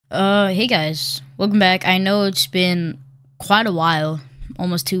Hey guys, welcome back. I know it's been quite a while,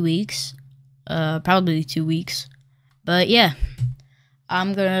 almost 2 weeks, probably 2 weeks, but yeah,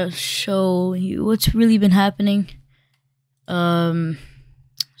 I'm gonna show you what's really been happening. So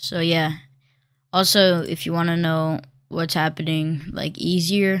yeah. Also, if you want to know what's happening, like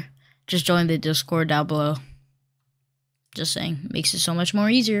easier, just join the Discord down below. Just saying, makes it so much more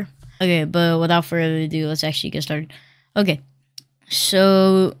easier. Okay, but without further ado, let's actually get started. Okay,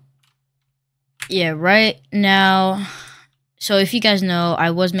 so yeah, right now, so if you guys know,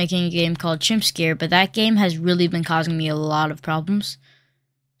 I was making a game called Chimp Scare, but that game has really been causing me a lot of problems.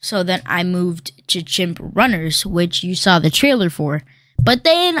 So then I moved to Chimp Runners, which you saw the trailer for. But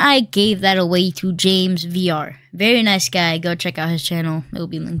then I gave that away to James VR. Very nice guy. Go check out his channel. It'll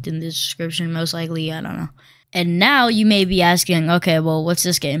be linked in the description, most likely. I don't know. And now you may be asking, okay, well, what's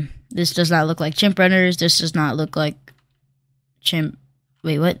this game? This does not look like Chimp Runners. This does not look like Chimp...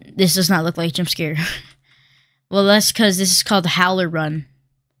 Wait, what? This does not look like Chimp Scare. Well, that's because this is called Howler Run.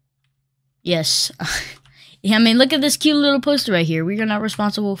 Yes. Yeah, I mean, look at this cute little poster right here. We are not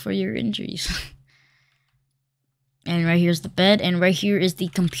responsible for your injuries. And right here's the bed, and right here is the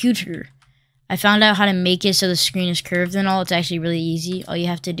computer. I found out how to make it so the screen is curved and all. It's actually really easy. All you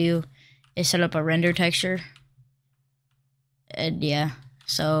have to do is set up a render texture. And yeah,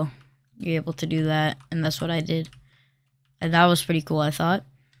 so you're able to do that, and that's what I did. And that was pretty cool, I thought.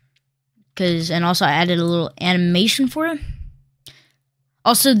 And also I added a little animation for it.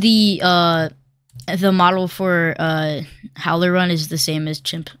 Also, the model for Howler Run is the same as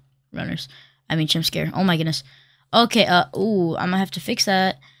Chimp Scare. Oh my goodness. Okay, ooh, I'm gonna have to fix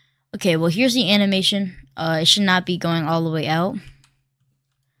that. Okay, well, here's the animation. It should not be going all the way out.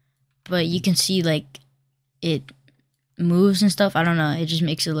 But you can see, like, it moves and stuff. I don't know. It just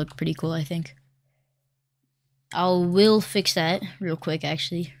makes it look pretty cool, I think. I will fix that real quick,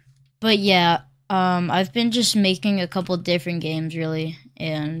 actually. But yeah, I've been just making a couple different games, really.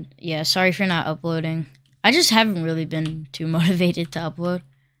 And yeah, sorry for not uploading. I just haven't really been too motivated to upload.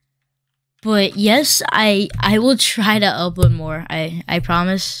 But yes, I will try to upload more. I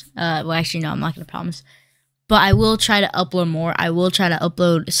promise. Well, actually, no, I'm not going to promise. But I will try to upload more. I will try to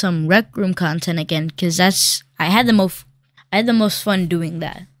upload some Rec Room content again. Because I had the most fun doing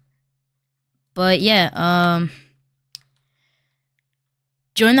that. But yeah,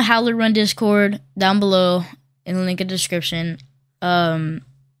 join the Howler Run Discord down below in the link in the description.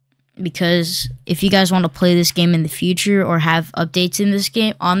 Because if you guys want to play this game in the future or have updates in this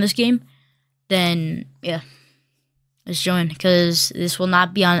game, then yeah, let's join, because this will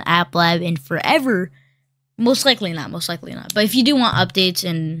not be on App Lab in forever. Most likely not. But if you do want updates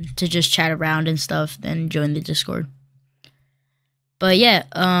and to just chat around and stuff, then join the Discord. But yeah,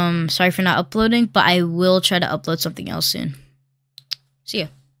 sorry for not uploading, but I will try to upload something else soon. See ya.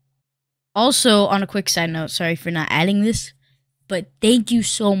 Also, on a quick side note, sorry for not adding this, but thank you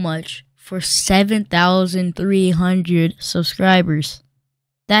so much for 7,300 subscribers.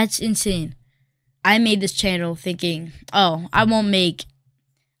 That's insane. I made this channel thinking, oh, I won't make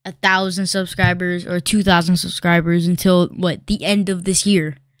 1,000 subscribers or 2,000 subscribers until, the end of this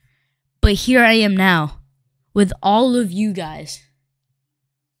year. But here I am now with all of you guys.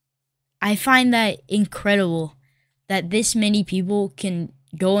 I find that incredible that this many people can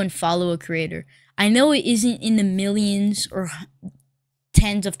go and follow a creator. I know it isn't in the millions or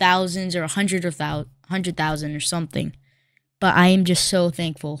tens of thousands or 100,000 or something, but I am just so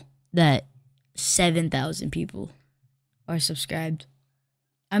thankful that 7,000 people are subscribed.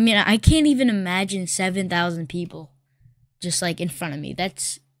 I mean, I can't even imagine 7,000 people just like in front of me.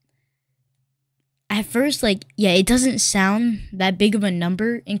 That's at first, like, yeah, it doesn't sound that big of a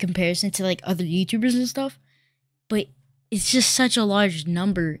number in comparison to like other YouTubers and stuff, but it's just such a large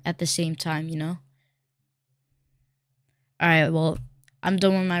number at the same time, you know? Alright, well, I'm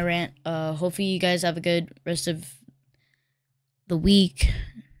done with my rant. Hopefully you guys have a good rest of the week.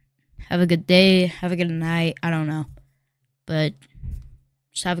 Have a good day. Have a good night. I don't know. But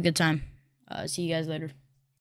just have a good time. See you guys later.